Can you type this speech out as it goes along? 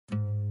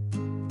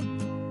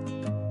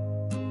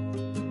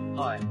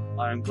Hi,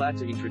 I am glad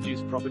to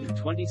introduce property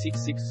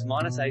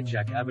 266-8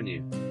 Jaques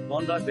Avenue,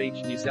 Bondi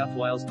Beach, New South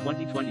Wales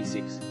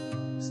 2026.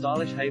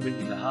 Stylish haven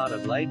in the heart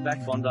of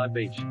laid-back Bondi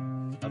Beach.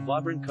 A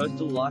vibrant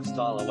coastal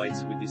lifestyle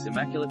awaits with this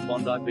immaculate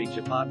Bondi Beach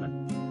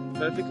apartment.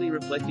 Perfectly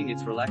reflecting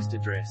its relaxed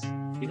address,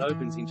 it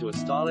opens into a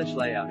stylish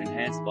layout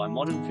enhanced by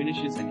modern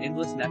finishes and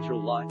endless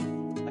natural light.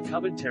 A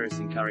covered terrace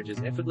encourages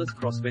effortless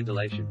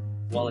cross-ventilation,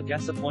 while a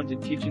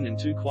gas-appointed kitchen and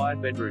 2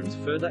 quiet bedrooms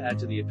further add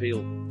to the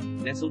appeal.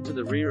 Nestled to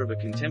the rear of a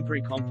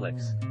contemporary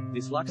complex,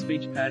 this luxe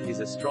beach pad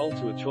is a stroll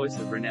to a choice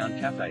of renowned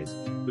cafes,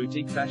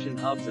 boutique fashion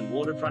hubs and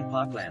waterfront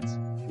parklands,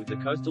 with the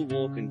coastal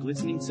walk and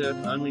glistening surf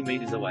only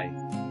meters away.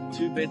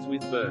 2 beds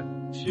with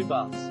shoe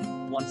baths,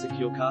 1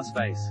 secure car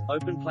space.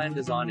 Open plan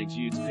design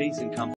exudes peace and comfort.